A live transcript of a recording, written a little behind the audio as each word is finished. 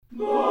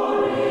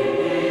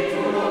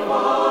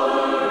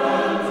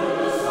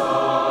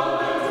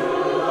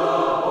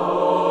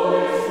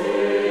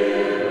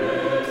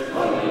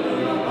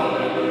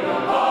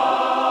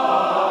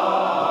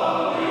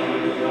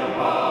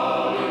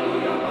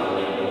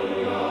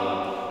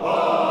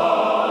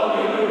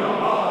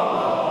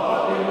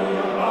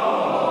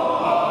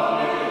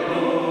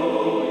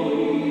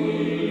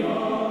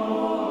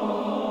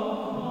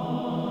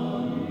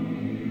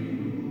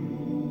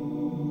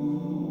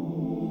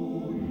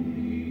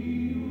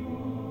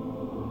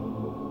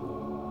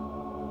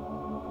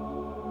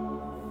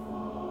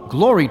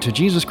Glory to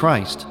Jesus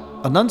Christ!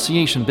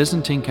 Annunciation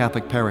Byzantine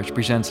Catholic Parish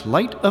presents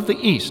Light of the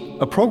East,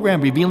 a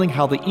program revealing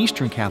how the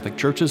Eastern Catholic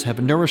Churches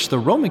have nourished the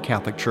Roman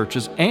Catholic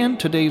Churches and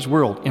today's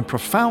world in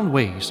profound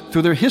ways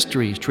through their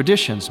histories,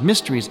 traditions,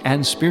 mysteries,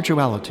 and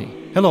spirituality.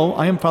 Hello,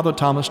 I am Father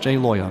Thomas J.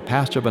 Loya,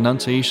 pastor of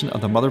Annunciation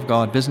of the Mother of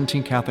God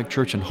Byzantine Catholic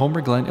Church in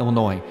Homer Glen,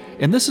 Illinois,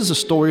 and this is a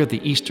story of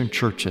the Eastern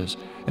Churches,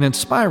 an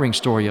inspiring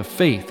story of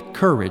faith,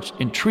 courage,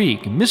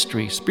 intrigue,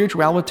 mystery,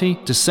 spirituality,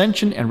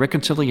 dissension, and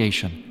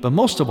reconciliation. But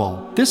most of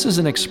all, this is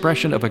an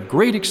expression of a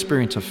great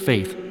experience of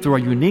faith through our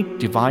unique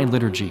divine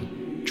liturgy.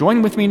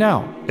 Join with me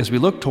now as we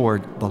look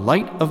toward the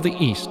Light of the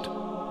East.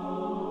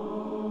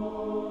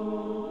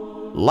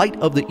 Light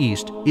of the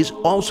East is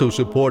also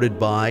supported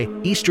by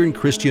Eastern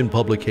Christian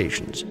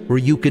Publications, where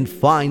you can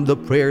find the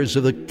prayers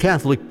of the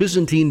Catholic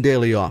Byzantine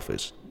Daily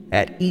Office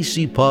at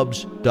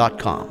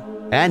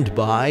ecpubs.com, and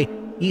by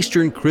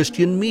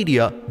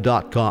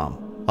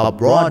EasternChristianMedia.com, a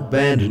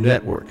broadband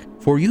network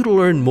for you to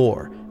learn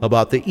more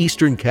about the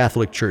Eastern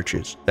Catholic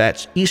Churches.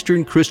 That's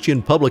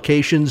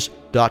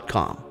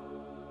EasternChristianPublications.com.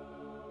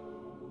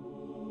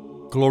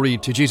 Glory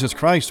to Jesus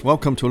Christ.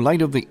 Welcome to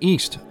Light of the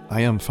East. I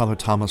am Father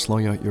Thomas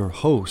Loya, your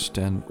host,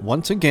 and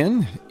once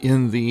again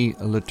in the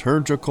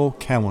liturgical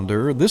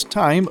calendar, this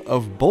time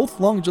of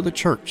both lungs of the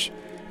Church,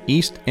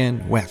 East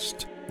and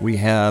West, we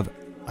have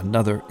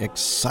another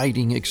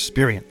exciting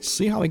experience.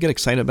 See how I get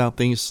excited about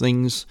these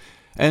things?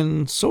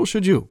 And so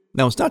should you.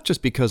 Now, it's not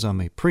just because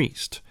I'm a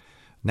priest.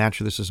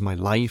 Naturally, this is my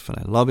life, and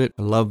I love it.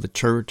 I love the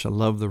church. I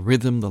love the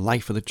rhythm, the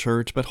life of the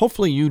church. But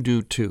hopefully you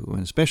do too,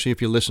 and especially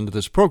if you listen to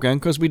this program,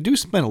 because we do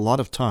spend a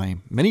lot of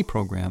time, many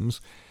programs,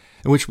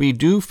 in which we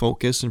do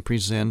focus and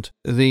present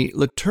the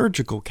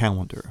liturgical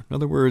calendar. In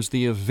other words,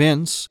 the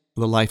events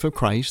of the life of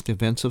Christ, the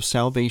events of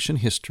salvation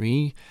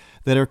history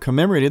that are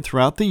commemorated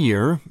throughout the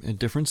year in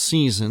different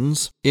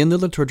seasons in the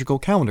liturgical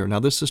calendar. Now,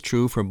 this is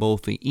true for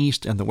both the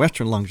East and the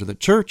Western lungs of the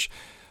church.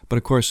 But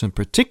of course, in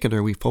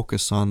particular, we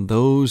focus on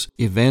those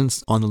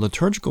events on the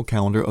liturgical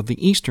calendar of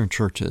the Eastern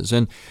churches.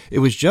 And it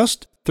was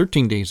just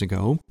 13 days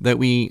ago that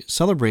we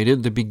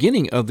celebrated the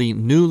beginning of the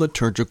new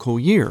liturgical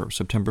year,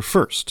 September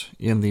 1st,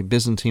 in the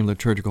Byzantine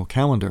liturgical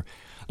calendar.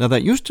 Now,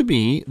 that used to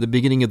be the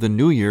beginning of the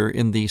new year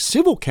in the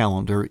civil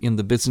calendar in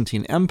the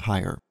Byzantine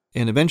Empire.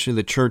 And eventually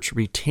the church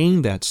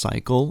retained that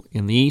cycle,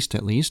 in the East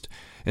at least.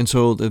 And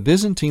so the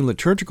Byzantine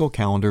liturgical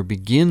calendar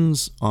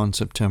begins on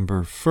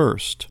September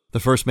 1st. The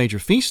first major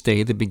feast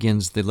day that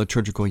begins the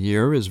liturgical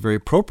year is very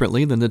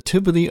appropriately the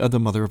Nativity of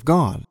the Mother of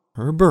God,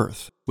 her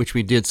birth, which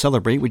we did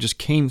celebrate. We just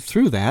came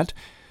through that.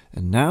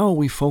 And now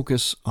we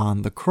focus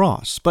on the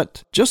cross.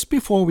 But just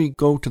before we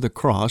go to the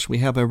cross, we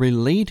have a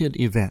related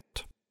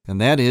event. And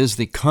that is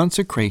the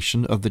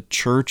consecration of the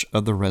Church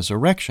of the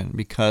Resurrection,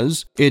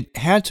 because it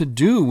had to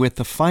do with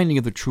the finding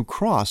of the true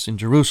cross in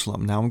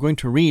Jerusalem. Now, I'm going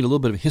to read a little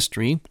bit of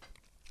history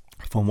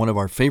from one of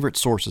our favorite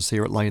sources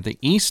here at Light of the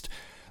East,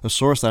 a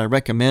source that I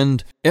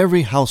recommend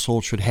every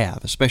household should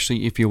have,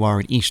 especially if you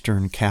are an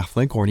Eastern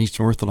Catholic or an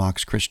Eastern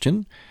Orthodox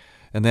Christian,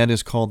 and that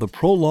is called the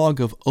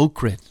Prologue of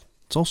Ochrid.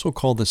 It's also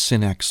called the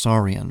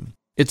Synaxarion.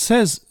 It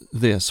says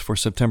this for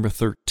September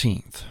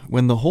 13th,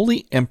 when the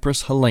Holy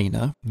Empress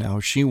Helena, now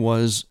she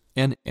was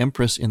an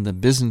empress in the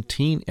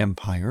Byzantine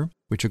Empire,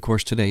 which of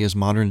course today is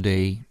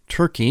modern-day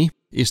Turkey,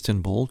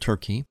 Istanbul,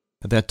 Turkey.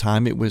 At that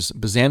time it was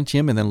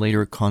Byzantium and then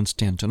later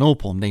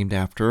Constantinople, named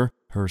after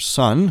her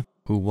son,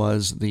 who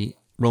was the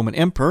Roman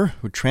emperor,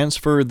 who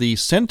transferred the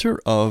center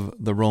of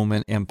the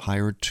Roman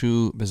Empire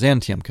to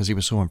Byzantium because he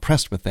was so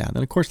impressed with that.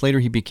 And of course later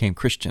he became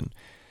Christian.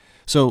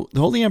 So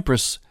the Holy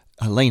Empress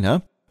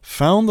Helena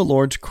found the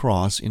Lord's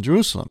cross in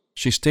Jerusalem.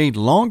 She stayed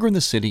longer in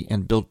the city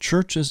and built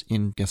churches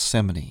in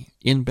Gethsemane,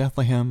 in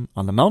Bethlehem,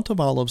 on the Mount of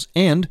Olives,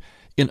 and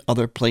in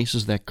other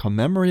places that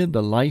commemorated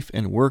the life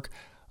and work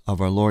of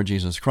our Lord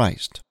Jesus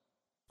Christ.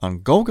 On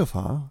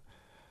Golgotha,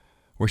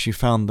 where she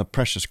found the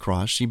precious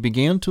cross, she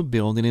began to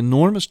build an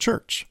enormous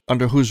church,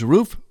 under whose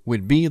roof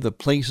would be the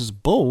places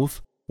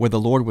both where the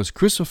Lord was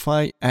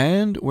crucified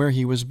and where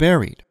he was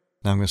buried.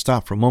 Now I'm going to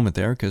stop for a moment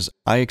there because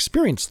I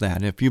experienced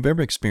that. If you've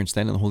ever experienced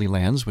that in the Holy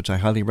Lands, which I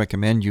highly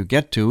recommend you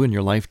get to in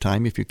your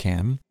lifetime if you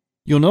can,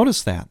 you'll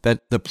notice that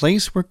the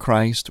place where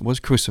Christ was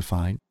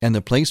crucified and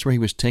the place where he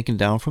was taken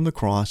down from the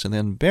cross and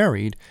then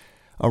buried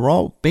are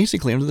all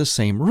basically under the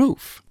same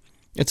roof.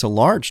 It's a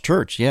large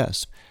church,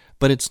 yes,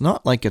 but it's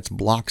not like it's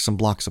blocks and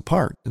blocks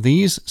apart.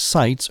 These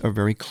sites are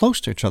very close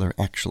to each other,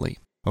 actually.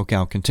 Okay,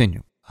 I'll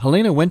continue.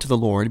 Helena went to the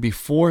Lord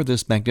before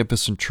this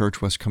magnificent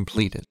church was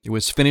completed. It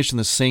was finished in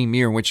the same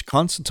year in which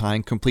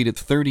Constantine completed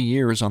 30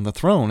 years on the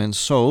throne, and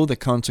so the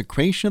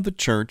consecration of the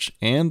church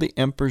and the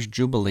emperor's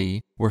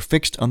jubilee were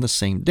fixed on the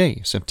same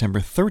day, September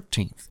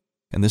 13th.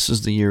 And this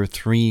is the year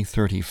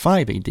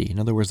 335 AD, in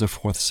other words, the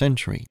 4th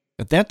century.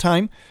 At that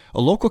time,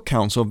 a local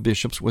council of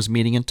bishops was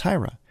meeting in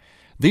Tyre.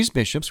 These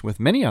bishops,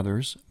 with many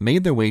others,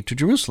 made their way to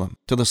Jerusalem,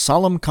 to the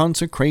solemn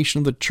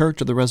consecration of the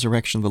church of the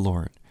resurrection of the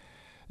Lord.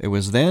 It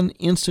was then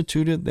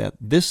instituted that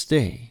this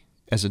day,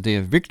 as a day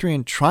of victory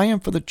and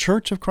triumph for the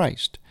Church of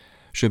Christ,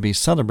 should be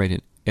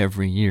celebrated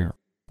every year.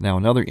 Now,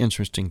 another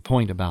interesting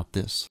point about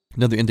this,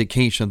 another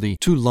indication of the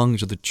two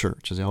lungs of the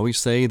church. As I always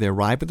say, they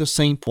arrive at the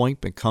same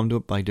point but come to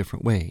it by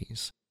different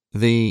ways.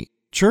 The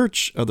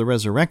Church of the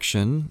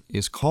Resurrection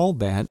is called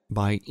that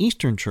by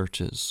Eastern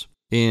churches.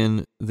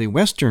 In the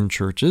Western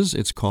churches,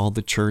 it's called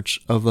the Church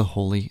of the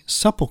Holy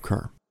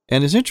Sepulchre.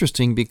 And it's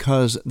interesting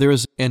because there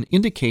is an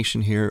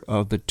indication here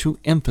of the two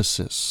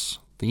emphasis.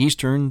 The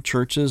Eastern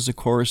churches, of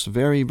course,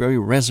 very, very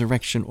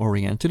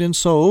resurrection-oriented, and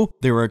so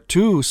there are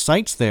two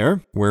sites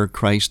there where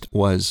Christ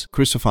was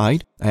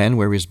crucified and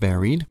where he was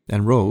buried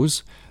and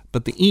rose.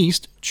 But the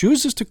East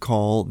chooses to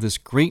call this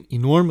great,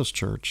 enormous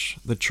church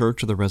the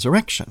Church of the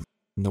Resurrection.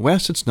 In the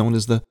West, it's known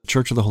as the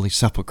Church of the Holy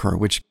Sepulchre,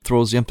 which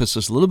throws the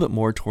emphasis a little bit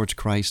more towards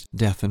Christ's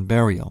death and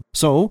burial.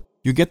 So,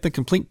 you get the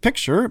complete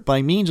picture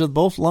by means of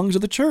both lungs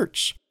of the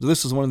church. So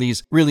this is one of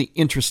these really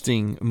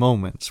interesting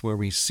moments where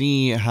we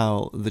see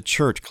how the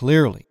church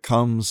clearly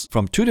comes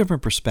from two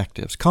different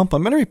perspectives,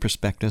 complementary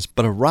perspectives,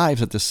 but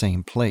arrives at the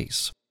same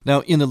place.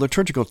 Now, in the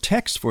liturgical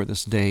text for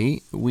this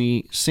day,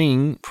 we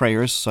sing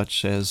prayers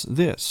such as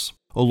this.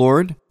 O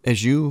Lord,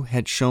 as you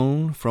had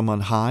shown from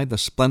on high the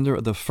splendor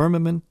of the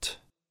firmament,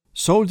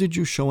 so did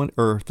you show on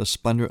earth the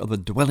splendor of the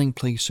dwelling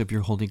place of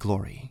your holy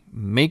glory.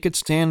 Make it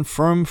stand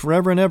firm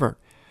forever and ever,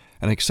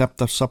 and accept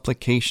the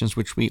supplications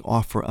which we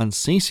offer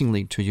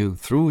unceasingly to you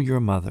through your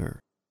mother.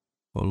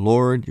 O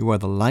Lord, you are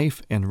the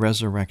life and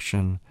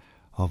resurrection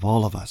of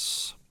all of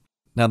us.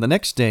 Now, the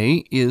next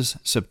day is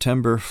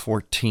September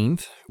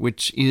 14th,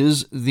 which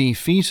is the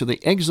feast of the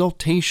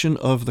exaltation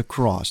of the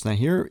cross. Now,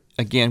 here,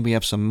 again, we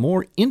have some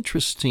more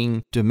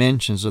interesting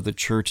dimensions of the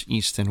church,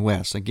 East and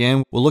West.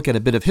 Again, we'll look at a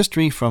bit of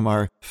history from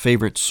our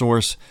favorite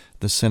source,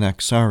 the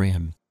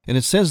Synaxarium. And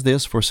it says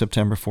this for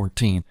September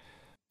 14th.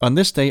 On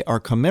this day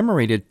are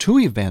commemorated two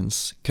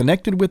events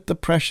connected with the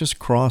precious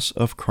cross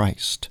of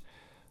Christ.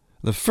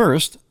 The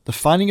first, the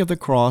finding of the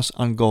cross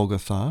on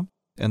Golgotha,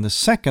 and the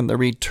second, the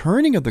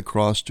returning of the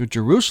cross to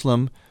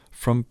Jerusalem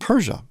from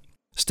Persia.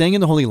 Staying in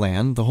the Holy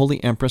Land, the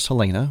Holy Empress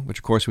Helena, which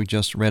of course we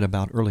just read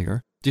about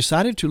earlier,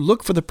 decided to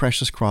look for the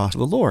precious cross of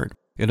the Lord.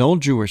 An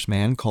old Jewish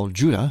man called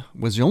Judah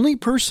was the only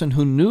person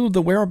who knew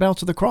the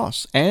whereabouts of the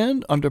cross,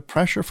 and under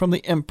pressure from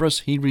the empress,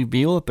 he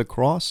revealed that the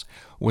cross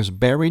was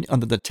buried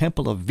under the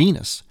temple of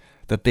Venus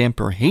that the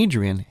Emperor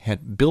Hadrian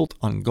had built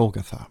on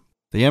Golgotha.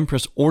 The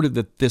empress ordered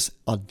that this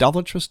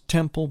idolatrous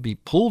temple be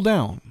pulled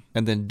down,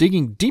 and then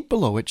digging deep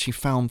below it, she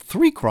found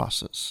 3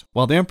 crosses.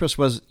 While the empress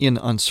was in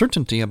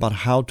uncertainty about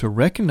how to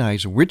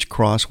recognize which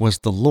cross was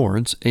the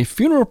Lord's, a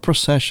funeral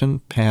procession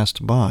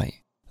passed by.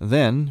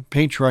 Then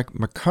Patriarch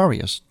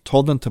Macarius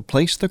told them to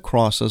place the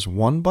crosses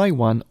one by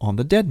one on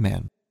the dead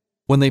man.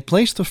 When they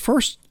placed the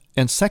first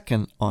and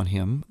second on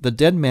him, the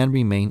dead man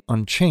remained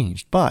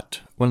unchanged.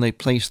 But when they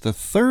placed the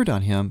third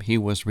on him, he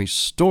was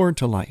restored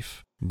to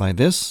life. By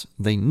this,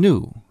 they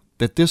knew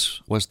that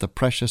this was the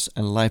precious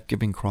and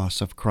life-giving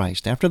cross of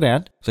Christ. After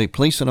that, they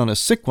placed it on a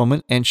sick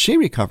woman, and she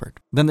recovered.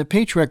 Then the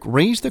patriarch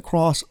raised the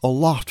cross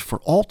aloft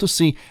for all to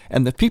see,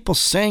 and the people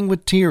sang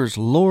with tears,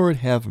 "Lord,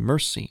 have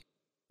mercy."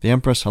 The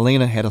Empress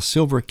Helena had a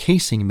silver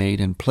casing made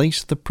and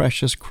placed the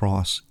precious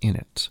cross in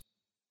it.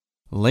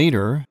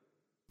 Later,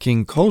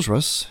 King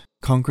Khosroes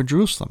conquered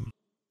Jerusalem,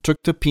 took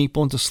the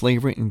people into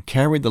slavery, and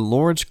carried the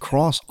Lord's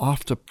cross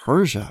off to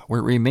Persia, where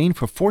it remained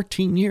for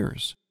 14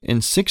 years.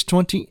 In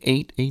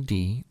 628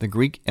 AD, the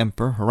Greek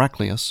emperor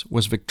Heraclius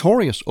was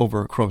victorious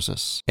over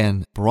Croesus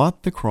and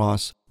brought the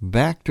cross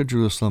back to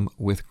Jerusalem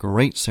with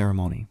great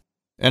ceremony.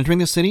 Entering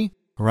the city,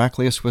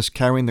 Heraclius was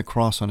carrying the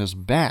cross on his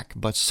back,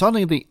 but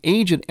suddenly the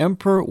aged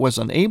emperor was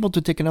unable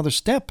to take another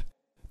step.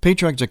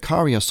 Patriarch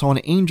Zacharias saw an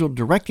angel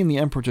directing the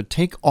emperor to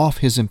take off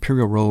his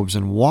imperial robes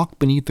and walk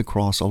beneath the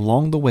cross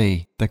along the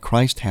way that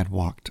Christ had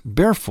walked,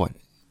 barefoot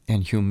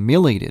and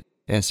humiliated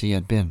as he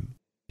had been.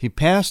 He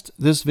passed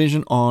this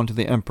vision on to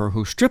the emperor,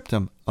 who stripped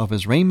him of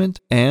his raiment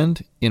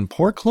and, in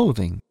poor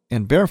clothing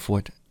and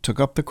barefoot, took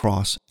up the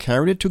cross,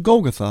 carried it to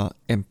Golgotha,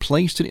 and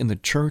placed it in the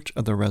Church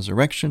of the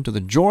Resurrection to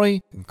the joy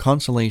and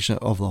consolation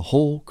of the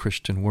whole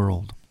Christian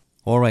world.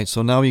 All right,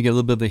 so now you get a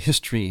little bit of the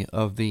history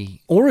of the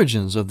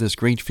origins of this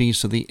great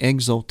feast of the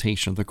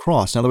exaltation of the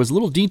cross. Now, there was a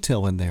little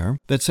detail in there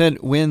that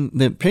said when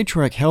the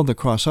patriarch held the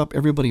cross up,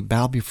 everybody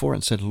bowed before it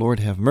and said, "Lord,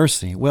 have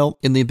mercy." Well,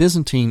 in the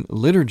Byzantine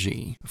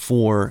liturgy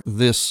for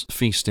this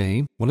feast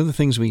day, one of the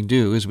things we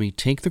do is we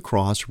take the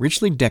cross,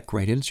 richly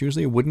decorated, it's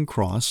usually a wooden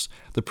cross.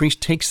 The priest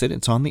takes it,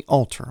 it's on the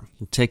altar.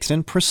 He takes it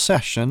in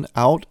procession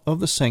out of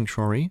the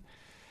sanctuary,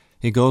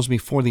 He goes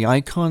before the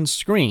icon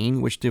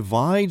screen, which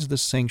divides the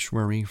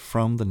sanctuary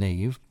from the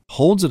nave,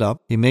 holds it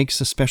up, he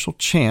makes a special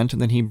chant,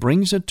 and then he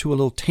brings it to a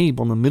little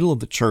table in the middle of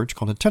the church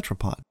called a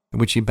tetrapod, in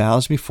which he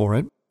bows before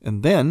it,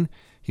 and then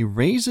he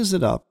raises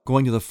it up,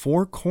 going to the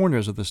four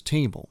corners of this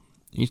table.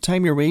 Each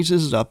time he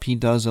raises it up, he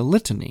does a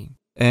litany.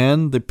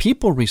 And the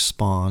people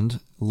respond,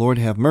 Lord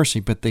have mercy,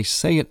 but they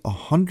say it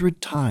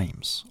 100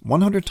 times,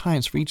 100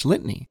 times for each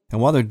litany.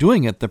 And while they're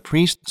doing it, the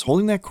priest is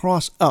holding that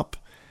cross up,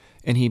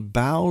 and he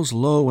bows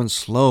low and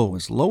slow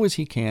as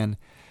he can,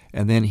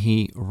 and then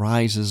he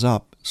rises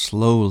up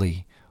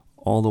slowly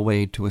all the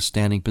way to a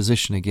standing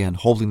position again,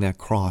 holding that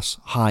cross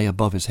high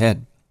above his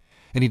head.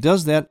 And he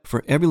does that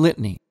for every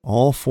litany,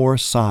 all four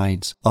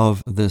sides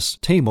of this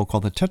table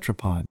called the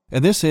tetrapod.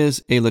 And this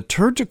is a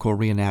liturgical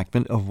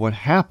reenactment of what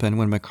happened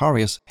when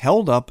Macarius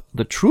held up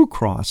the true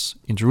cross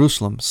in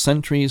Jerusalem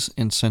centuries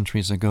and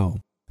centuries ago.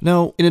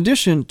 Now, in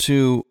addition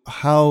to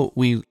how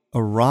we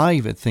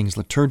arrive at things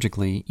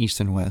liturgically, East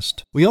and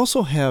West, we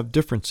also have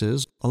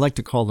differences, I like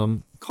to call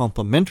them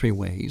complementary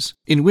ways,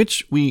 in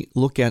which we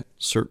look at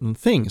certain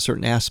things,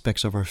 certain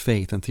aspects of our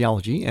faith and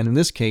theology, and in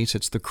this case,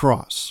 it's the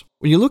cross.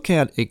 When you look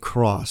at a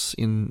cross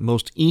in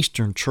most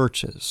Eastern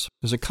churches,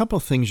 there's a couple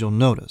of things you'll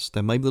notice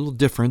that might be a little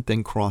different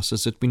than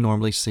crosses that we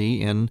normally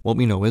see in what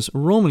we know as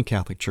Roman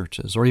Catholic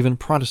churches or even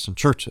Protestant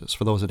churches,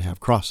 for those that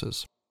have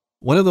crosses.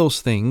 One of those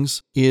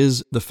things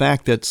is the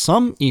fact that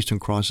some Eastern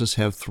crosses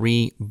have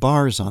 3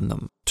 bars on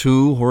them,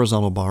 2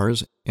 horizontal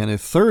bars, and a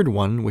third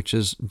one which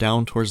is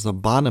down towards the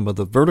bottom of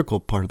the vertical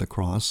part of the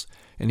cross,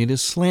 and it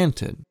is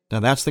slanted. Now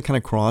that's the kind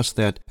of cross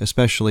that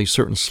especially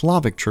certain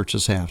Slavic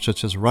churches have,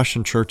 such as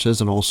Russian churches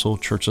and also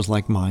churches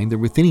like mine, the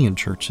Ruthenian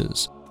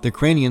churches. The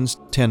Ukrainians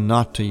tend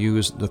not to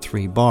use the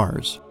 3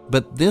 bars.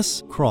 But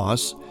this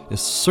cross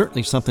is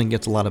certainly something that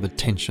gets a lot of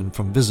attention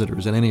from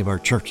visitors at any of our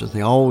churches.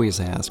 They always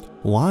ask,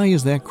 why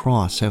does that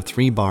cross have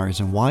 3 bars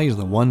and why is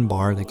the one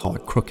bar, they call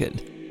it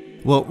crooked?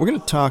 Well, we're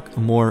going to talk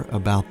more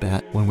about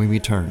that when we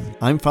return.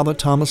 I'm Father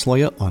Thomas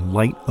Loya on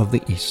Light of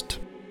the East.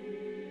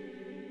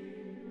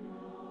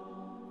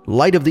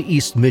 Light of the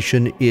East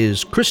mission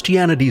is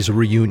Christianity's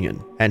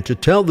reunion, and to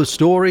tell the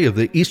story of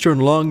the Eastern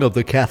lung of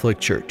the Catholic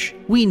Church,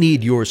 we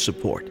need your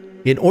support.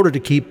 In order to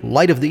keep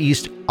Light of the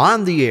East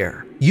on the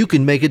air, you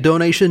can make a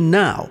donation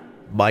now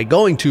by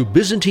going to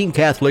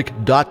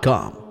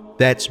ByzantineCatholic.com.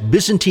 That's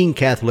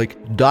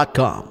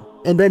ByzantineCatholic.com,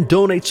 and then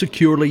donate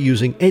securely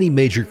using any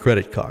major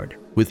credit card.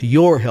 With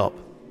your help,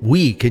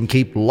 we can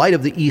keep Light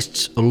of the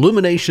East's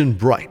illumination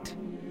bright.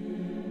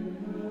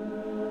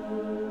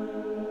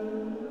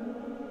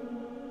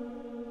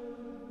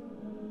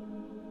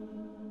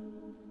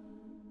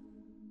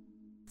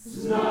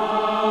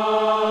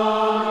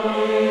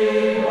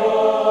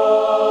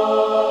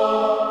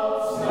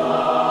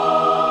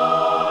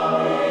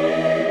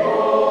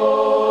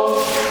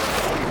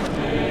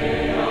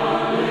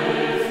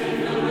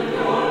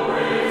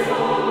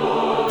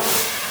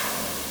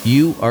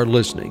 You are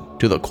listening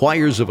to the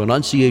Choirs of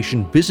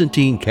Annunciation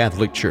Byzantine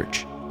Catholic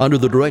Church under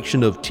the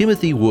direction of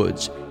Timothy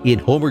Woods in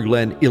Homer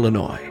Glen,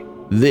 Illinois.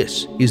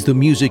 This is the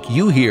music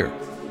you hear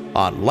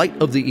on Light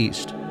of the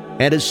East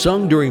and is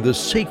sung during the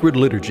sacred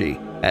liturgy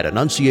at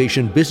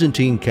Annunciation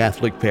Byzantine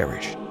Catholic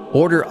Parish.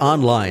 Order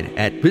online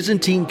at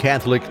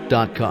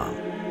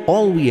ByzantineCatholic.com.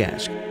 All we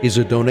ask is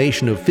a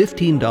donation of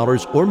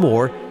 $15 or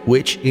more,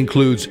 which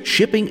includes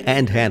shipping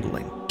and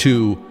handling,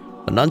 to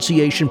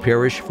Annunciation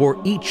Parish for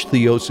each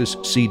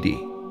Theosis CD.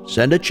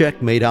 Send a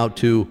check made out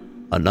to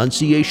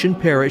Annunciation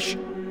Parish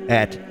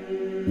at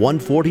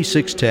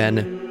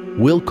 14610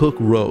 Wilcook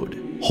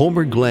Road,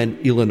 Homer Glen,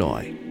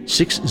 Illinois,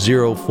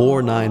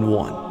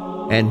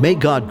 60491. And may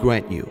God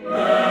grant you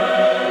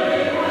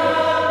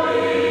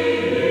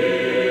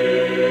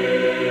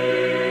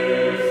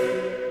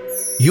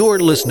You're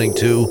listening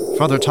to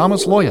Father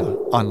Thomas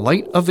Loya on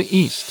Light of the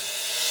East.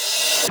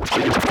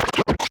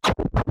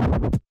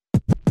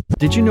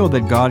 Did you know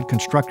that God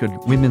constructed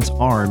women's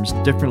arms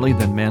differently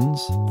than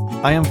men's?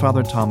 I am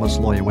Father Thomas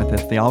Loya with a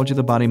Theology of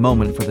the Body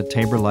moment for the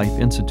Tabor Life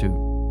Institute.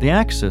 The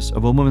axis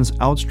of a woman's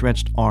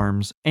outstretched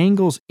arms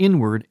angles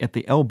inward at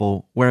the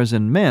elbow, whereas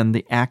in men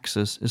the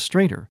axis is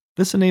straighter.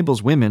 This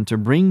enables women to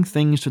bring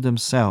things to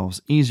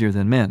themselves easier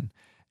than men.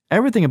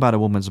 Everything about a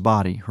woman's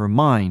body, her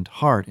mind,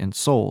 heart, and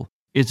soul,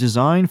 is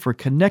designed for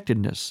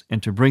connectedness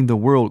and to bring the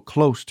world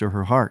close to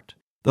her heart.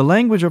 The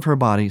language of her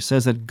body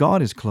says that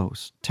God is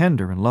close,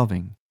 tender, and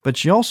loving. But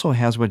she also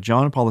has what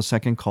John Paul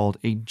II called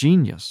a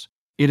genius.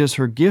 It is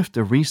her gift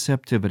of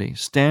receptivity,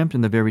 stamped in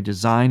the very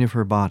design of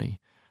her body.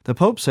 The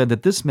Pope said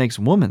that this makes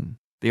woman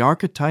the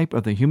archetype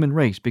of the human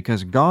race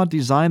because God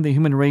designed the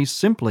human race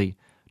simply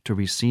to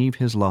receive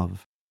His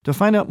love. To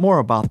find out more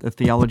about the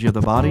theology of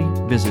the body,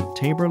 visit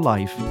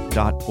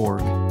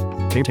taborlife.org.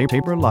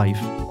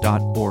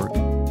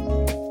 taborlife.org.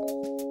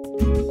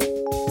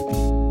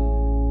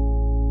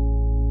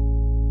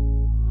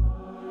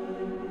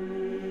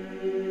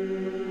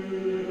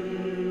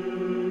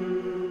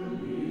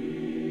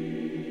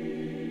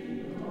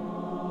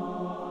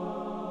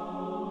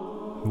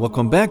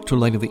 Welcome back to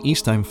Light of the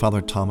East. I'm Father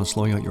Thomas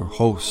Loya, your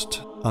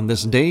host. on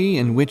this day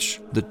in which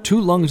the two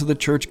lungs of the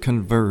church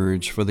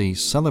converge for the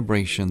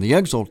celebration, the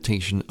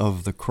exaltation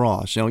of the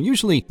cross.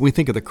 Usually we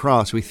think of the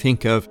cross, we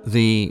think of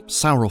the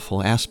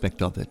sorrowful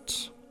aspect of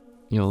it,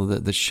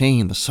 the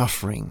shame, the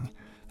suffering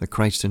that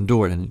Christ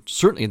endured. And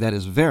certainly that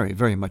is very,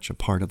 very much a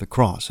part of the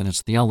cross and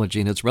its theology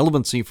and its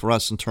relevancy for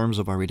us in terms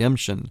of our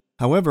redemption.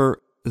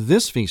 However,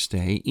 this feast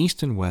day,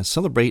 East and West,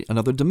 celebrate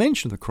another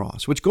dimension of the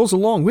cross, which goes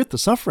along with the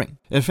suffering.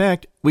 In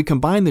fact, we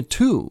combine the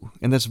two,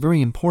 and that's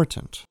very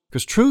important,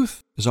 because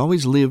truth is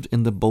always lived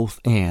in the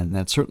both and.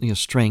 That's certainly a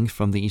strength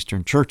from the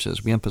Eastern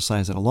churches. We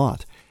emphasize it a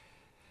lot.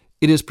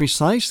 It is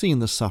precisely in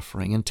the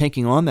suffering and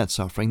taking on that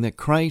suffering that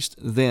Christ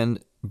then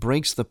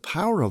breaks the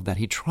power of that.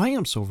 He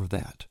triumphs over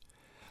that.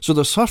 So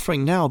the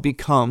suffering now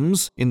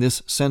becomes, in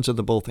this sense of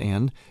the both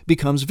and,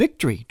 becomes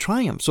victory,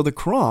 triumph. So the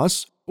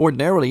cross,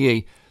 ordinarily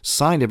a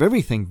sign of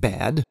everything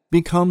bad,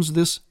 becomes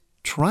this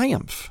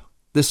triumph,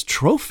 this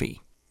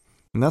trophy.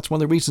 And that's one of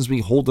the reasons we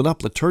hold it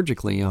up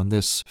liturgically on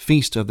this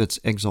feast of its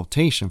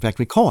exaltation. In fact,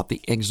 we call it the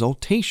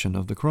exaltation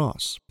of the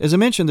cross. As I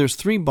mentioned, there's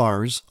 3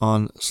 bars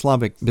on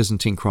Slavic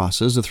Byzantine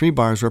crosses. The 3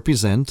 bars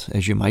represent,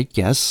 as you might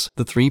guess,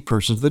 the 3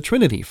 persons of the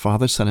Trinity,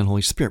 Father, Son, and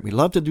Holy Spirit. We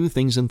love to do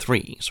things in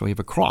 3, so we have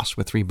a cross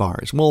with 3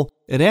 bars. Well,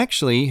 it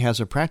actually has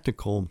a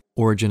practical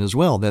origin as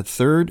well. That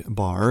 3rd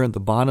bar at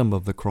the bottom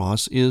of the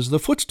cross is the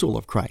footstool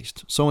of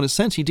Christ. So in a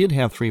sense, he did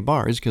have 3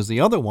 bars, because the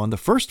other one, the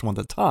first one,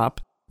 the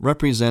top,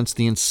 represents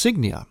the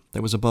insignia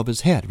that was above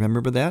his head.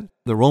 Remember that?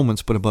 The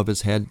Romans put above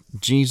his head,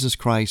 Jesus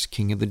Christ,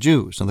 King of the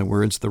Jews. In other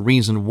words, the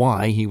reason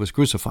why he was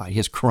crucified,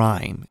 his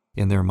crime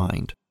in their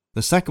mind.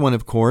 The second one,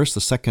 of course, the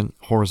second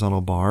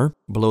horizontal bar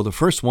below the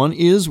first one,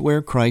 is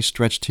where Christ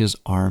stretched his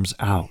arms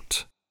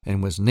out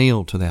and was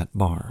nailed to that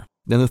bar.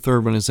 Then the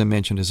third one, as I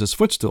mentioned, is his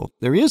footstool.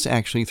 There is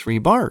actually 3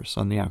 bars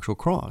on the actual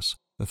cross.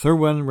 The third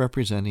one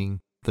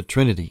representing the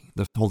Trinity,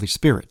 the Holy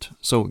Spirit.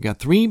 So we've got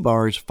 3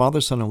 bars, Father,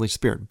 Son, and Holy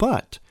Spirit.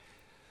 But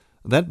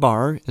that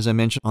bar, as I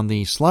mentioned, on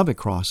the Slavic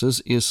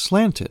crosses is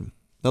slanted. In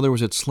other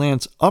words, it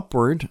slants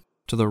upward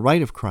to the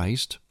right of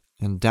Christ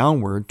and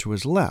downward to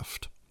his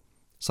left.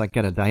 It's like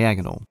at a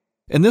diagonal.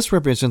 And this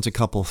represents a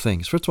couple of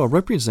things. First of all,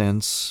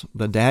 represents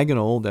the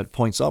diagonal that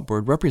points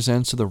upward,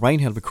 represents to the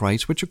right hand of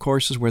Christ, which of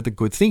course is where the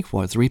good thief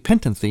was, the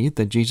repentant thief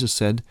that Jesus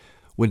said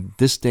would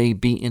this day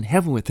be in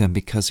heaven with him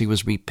because he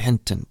was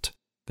repentant.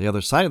 The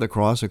other side of the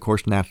cross, of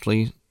course,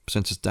 naturally,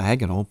 since it's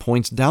diagonal,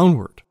 points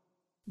downward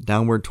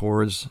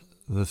towards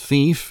the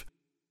thief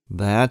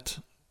that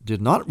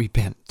did not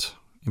repent,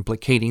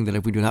 implicating that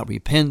if we do not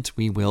repent,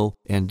 we will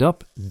end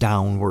up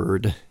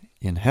downward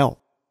in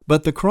hell.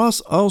 But the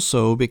cross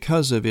also,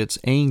 because of its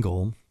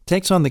angle,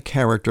 takes on the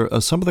character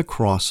of some of the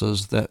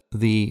crosses that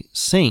the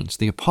saints,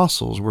 the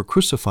apostles, were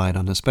crucified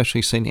on,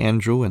 especially St.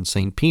 Andrew and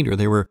St. Peter.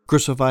 They were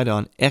crucified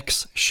on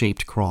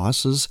X-shaped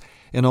crosses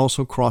and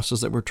also crosses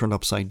that were turned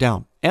upside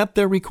down at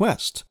their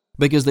request,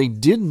 because they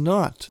did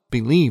not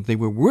believe they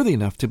were worthy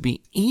enough to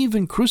be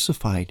even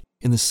crucified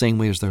in the same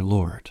way as their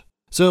Lord.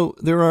 So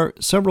there are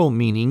several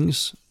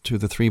meanings to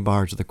the 3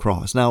 bars of the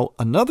cross. Now,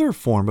 another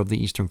form of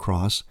the Eastern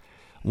cross,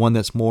 one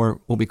that's more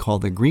what we call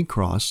the Greek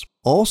cross,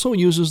 also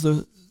uses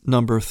the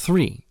number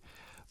 3,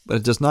 but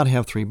it does not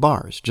have 3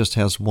 bars. It just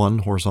has 1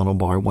 horizontal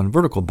bar, 1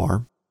 vertical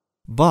bar.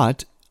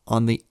 But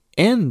on the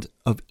end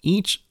of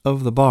each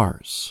of the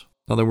bars,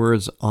 in other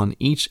words, on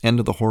each end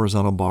of the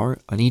horizontal bar,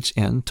 on each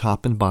end,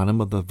 top and bottom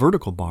of the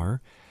vertical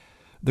bar,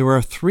 there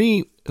are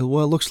 3,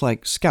 well, it looks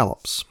like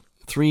scallops,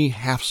 3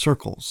 half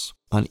circles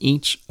on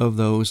each of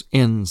those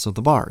ends of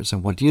the bars.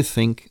 And what do you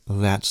think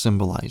that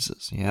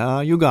symbolizes? Yeah,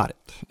 you got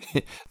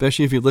it.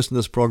 Especially if you've listened to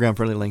this program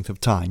for any length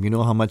of time. You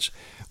know how much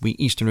we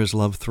Easterners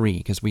love 3,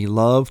 because we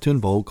love to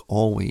invoke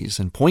always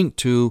and point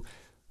to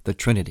the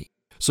Trinity.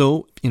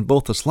 So in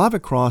both the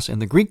Slavic cross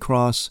and the Greek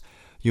cross,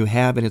 you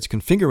have in its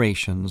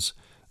configurations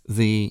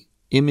the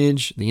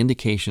image, the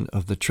indication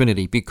of the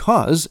Trinity,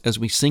 because as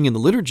we sing in the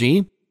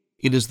liturgy,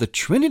 it is the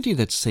Trinity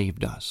that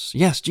saved us.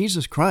 Yes,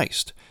 Jesus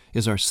Christ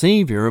is our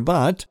Savior,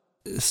 but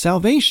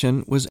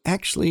salvation was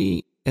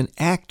actually an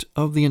act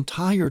of the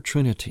entire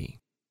Trinity.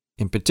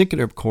 In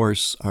particular, of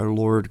course, our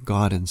Lord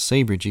God and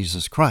Savior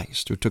Jesus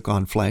Christ, who took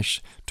on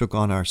flesh, took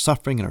on our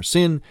suffering and our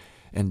sin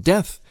and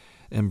death,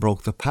 and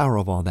broke the power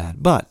of all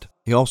that. But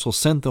he also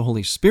sent the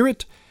Holy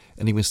Spirit,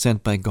 and he was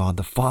sent by God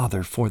the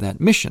Father for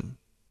that mission.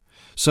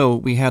 So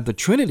we have the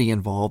Trinity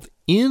involved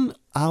in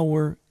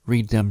our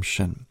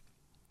redemption.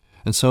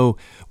 And so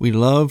we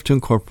love to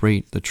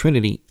incorporate the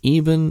Trinity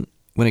even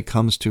when it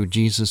comes to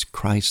Jesus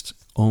Christ's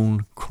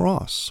own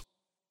cross.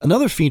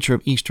 Another feature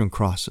of Eastern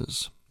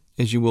crosses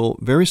is you will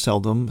very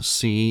seldom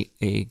see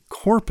a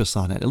corpus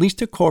on it, at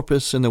least a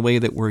corpus in the way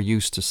that we're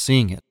used to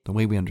seeing it, the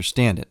way we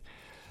understand it.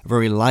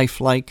 Very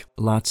lifelike,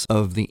 lots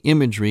of the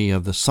imagery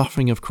of the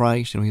suffering of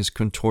Christ, his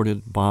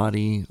contorted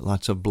body,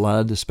 lots of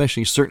blood,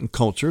 especially certain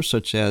cultures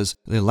such as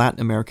the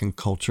Latin American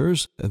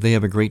cultures. They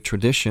have a great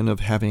tradition of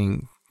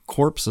having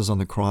corpses on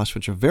the cross,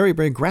 which are very,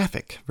 very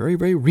graphic, very,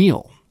 very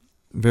real,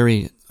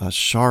 very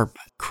sharp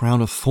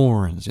crown of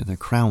thorns, and the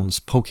crowns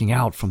poking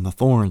out from the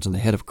thorns in the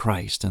head of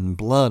Christ, and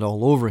blood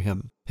all over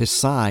him. his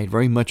side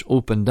very much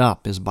opened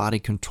up, his body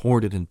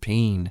contorted in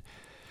pain,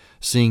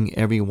 seeing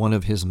every one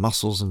of his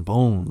muscles and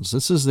bones.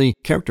 This is the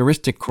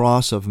characteristic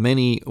cross of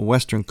many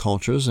Western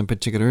cultures, in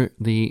particular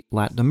the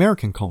Latin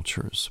American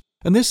cultures.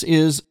 And this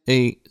is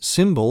a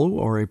symbol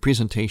or a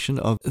presentation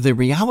of the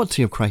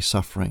reality of Christ's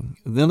suffering.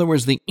 In other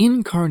words, the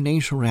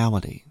incarnation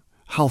reality,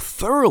 how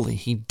thoroughly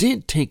he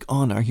did take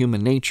on our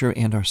human nature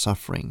and our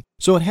suffering.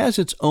 So it has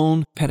its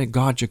own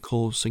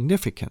pedagogical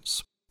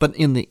significance. But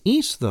in the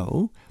East,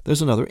 though,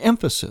 there's another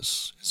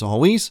emphasis. It's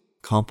always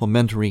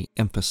complementary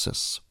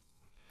emphasis.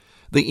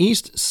 The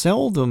East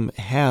seldom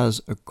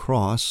has a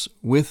cross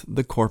with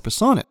the corpus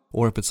on it,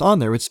 or if it's on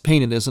there, it's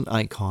painted as an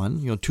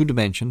icon,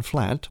 two-dimension,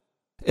 flat.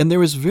 And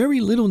there is very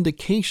little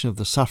indication of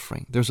the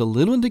suffering. There's a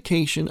little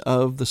indication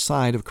of the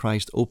side of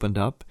Christ opened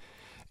up,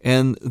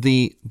 and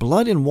the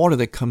blood and water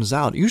that comes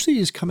out usually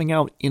is coming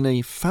out in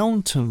a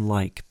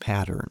fountain-like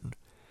pattern.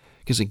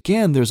 Because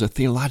again, there's a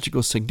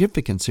theological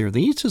significance here.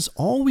 The East is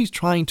always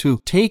trying to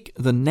take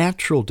the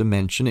natural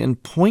dimension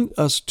and point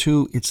us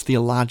to its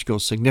theological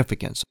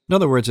significance. In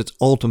other words, its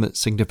ultimate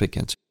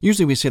significance.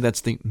 Usually we say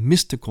that's the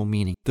mystical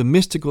meaning, the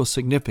mystical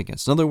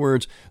significance. In other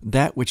words,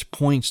 that which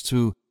points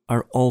to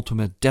our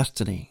ultimate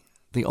destiny,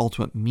 the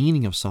ultimate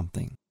meaning of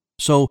something.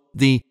 So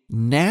the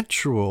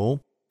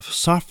natural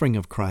suffering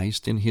of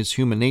Christ in his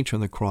human nature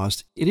on the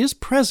cross, it is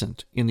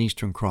present in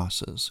Eastern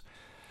crosses.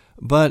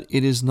 But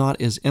it is not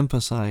as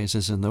emphasized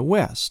as in the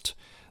West.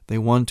 They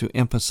want to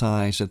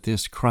emphasize that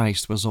this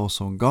Christ was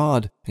also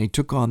God, and he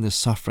took on this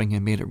suffering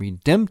and made it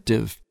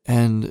redemptive,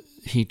 and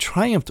he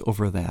triumphed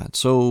over that.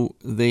 So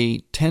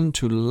they tend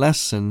to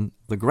lessen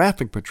the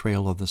graphic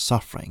portrayal of the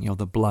suffering,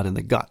 the blood and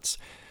the guts.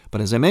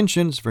 But as I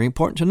mentioned, it's very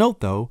important to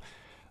note, though,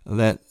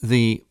 that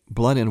the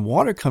blood and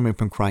water coming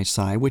from Christ's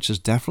side, which is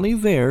definitely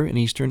there in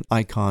Eastern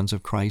icons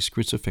of Christ's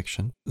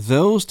crucifixion,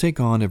 those take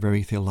on a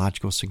very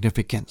theological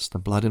significance. The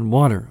blood and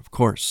water, of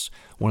course.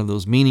 One of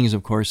those meanings,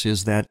 of course,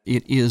 is that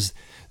it is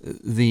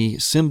the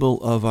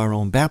symbol of our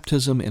own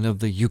baptism and of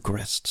the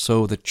Eucharist.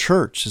 So the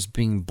church is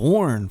being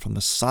born from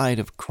the side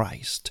of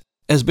Christ.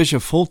 As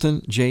Bishop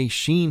Fulton J.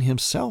 Sheen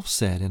himself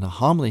said in a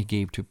homily he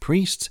gave to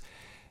priests,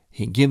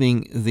 he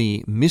giving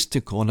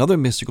another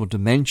mystical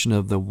dimension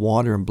of the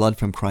water and blood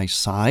from Christ's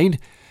side.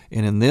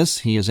 And in this,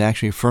 he is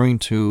actually referring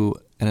to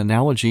an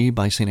analogy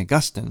by St.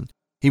 Augustine.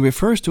 He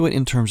refers to it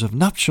in terms of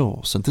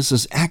nuptials. And this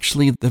is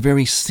actually the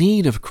very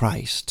seed of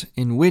Christ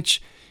in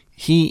which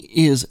he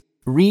is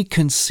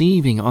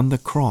reconceiving on the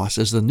cross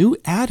as the new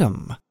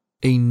Adam,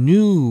 a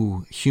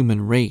new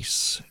human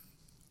race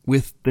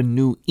with the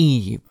new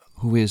Eve,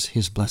 who is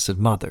his blessed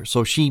mother.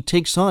 So she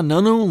takes on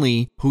not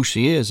only who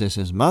she is as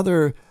his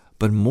mother,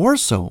 but more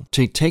so,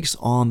 she takes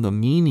on the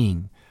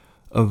meaning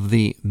of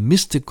the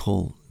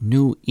mystical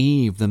new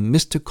Eve, the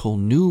mystical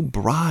new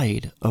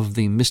bride of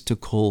the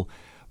mystical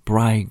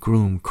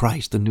bridegroom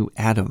Christ, the new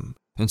Adam.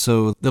 And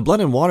so the blood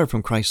and water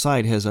from Christ's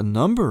side has a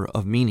number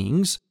of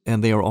meanings,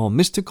 and they are all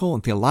mystical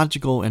and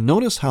theological, and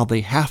notice how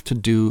they have to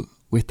do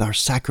with our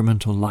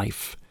sacramental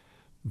life.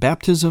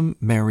 Baptism,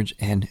 marriage,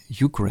 and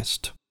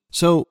Eucharist.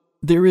 So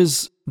there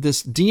is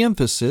this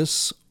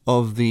de-emphasis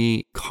of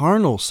the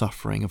carnal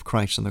suffering of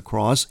Christ on the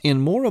cross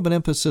and more of an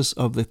emphasis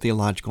of the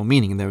theological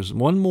meaning. There's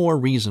one more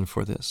reason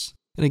for this.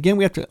 And again,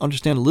 we have to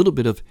understand a little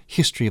bit of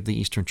history of the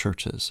Eastern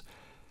churches.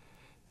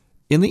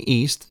 In the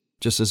East,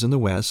 just as in the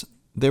West,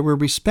 there were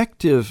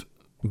respective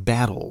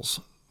battles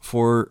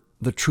for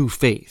the true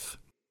faith.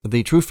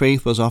 The true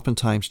faith was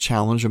oftentimes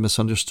challenged or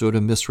misunderstood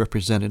or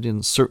misrepresented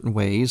in certain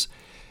ways,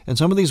 and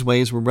some of these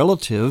ways were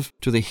relative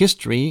to the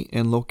history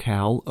and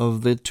locale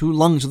of the two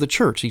lungs of the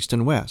church, East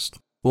and West.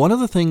 One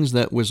of the things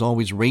that was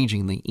always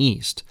raging in the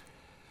East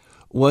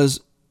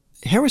was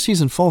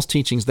heresies and false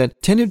teachings that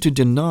tended to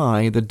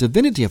deny the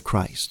divinity of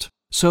Christ.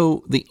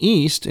 So the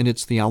East, in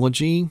its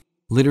theology,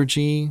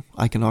 liturgy,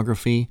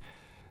 iconography,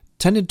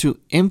 tended to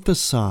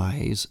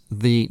emphasize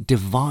the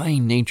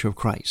divine nature of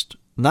Christ,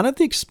 not at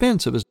the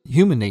expense of his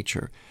human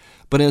nature,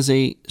 but as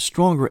a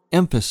stronger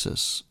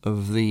emphasis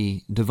of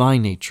the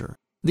divine nature.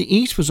 The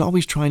East was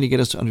always trying to get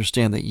us to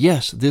understand that,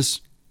 yes,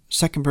 this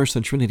second person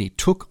of the Trinity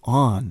took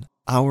on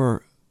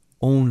our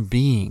own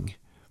being,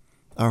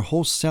 our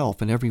whole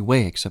self in every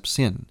way except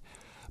sin.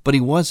 But he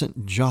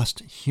wasn't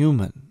just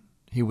human.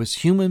 He was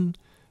human,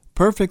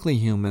 perfectly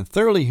human,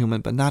 thoroughly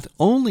human, but not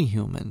only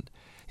human.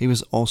 He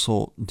was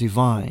also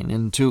divine.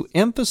 And to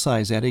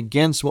emphasize that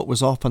against what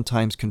was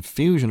oftentimes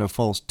confusion or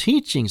false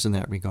teachings in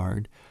that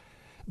regard,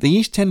 the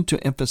East tended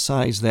to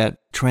emphasize that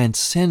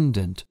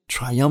transcendent,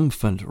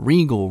 triumphant,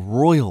 regal,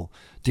 royal,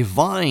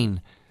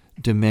 divine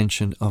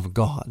dimension of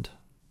God,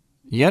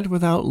 yet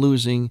without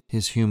losing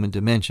his human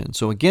dimension.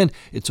 So again,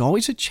 it's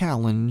always a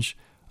challenge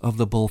of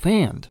the both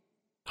and.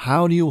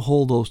 How do you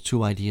hold those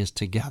two ideas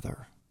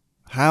together?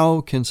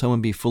 How can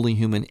someone be fully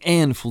human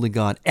and fully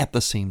God at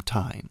the same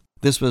time?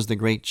 This was the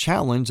great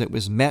challenge that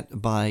was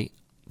met by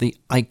the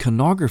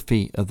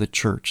iconography of the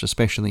church,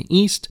 especially in the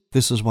East.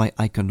 This is why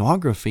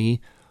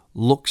iconography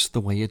looks the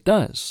way it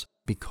does,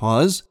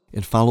 because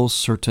it follows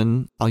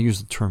certain, I'll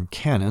use the term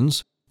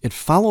canons, It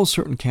follows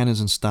certain canons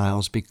and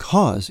styles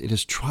because it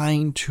is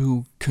trying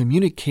to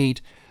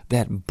communicate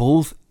that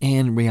both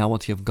and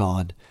reality of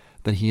God,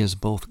 that he is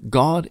both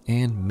God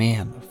and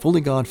man,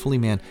 fully God, fully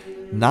man,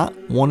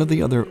 not one or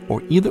the other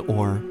or either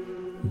or,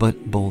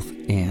 but both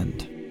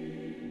and.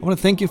 I want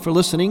to thank you for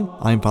listening.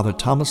 I'm Father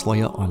Thomas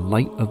Loya on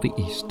Light of the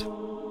East.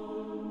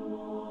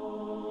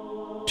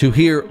 To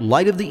hear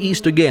Light of the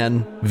East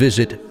again,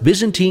 visit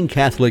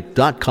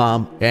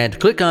ByzantineCatholic.com and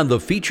click on the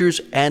Features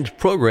and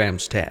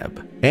Programs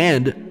tab,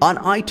 and on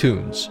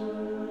iTunes.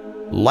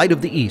 Light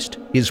of the East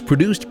is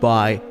produced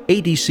by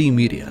ADC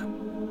Media.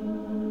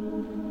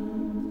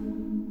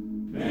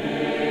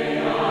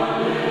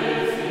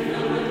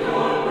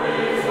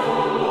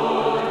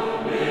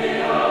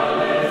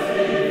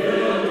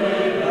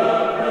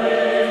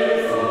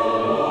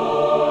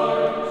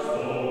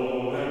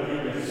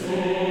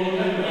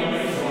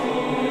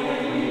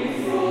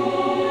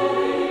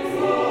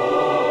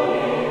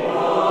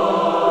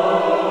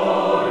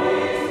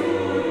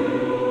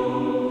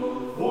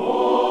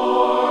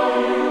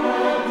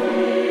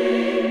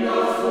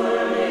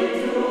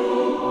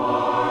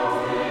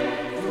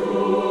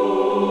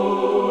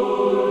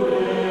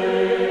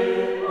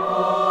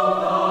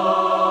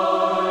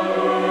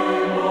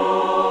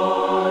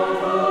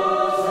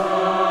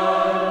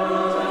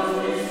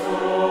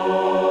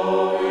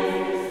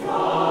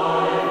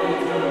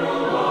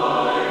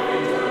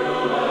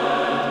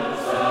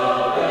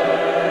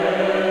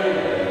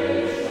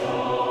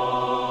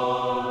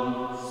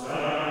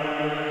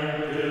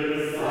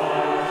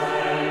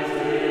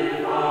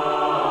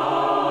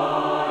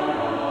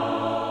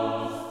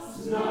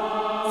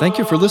 Thank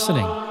you for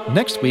listening.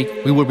 Next week,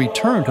 we will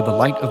return to the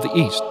Light of the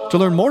East. To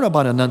learn more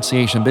about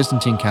Annunciation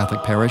Byzantine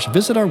Catholic Parish,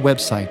 visit our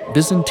website,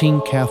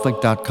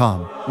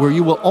 ByzantineCatholic.com, where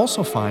you will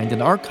also find an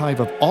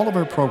archive of all of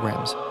our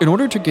programs. In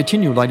order to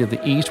continue Light of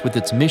the East with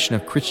its mission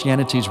of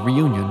Christianity's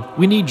reunion,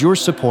 we need your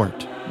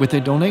support with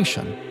a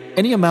donation.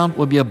 Any amount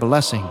will be a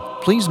blessing.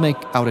 Please make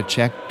out a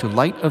check to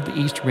Light of the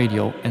East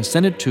Radio and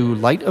send it to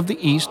Light of the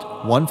East,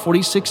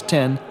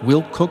 14610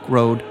 Will Cook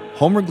Road,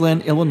 Homer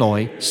Glen,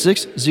 Illinois,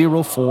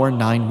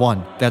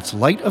 60491. That's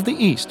Light of the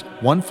East,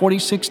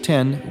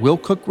 14610 Will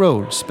Cook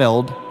Road,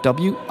 spelled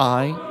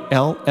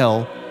WILL-COOK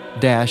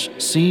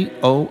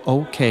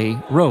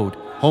Road,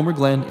 Homer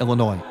Glen,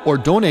 Illinois. Or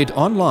donate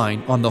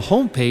online on the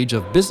homepage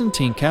of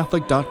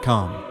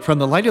ByzantineCatholic.com. From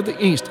the Light of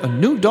the East, a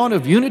new dawn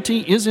of unity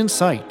is in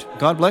sight.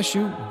 God bless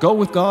you, go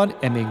with God,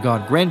 and may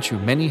God grant you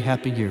many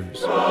happy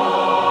years.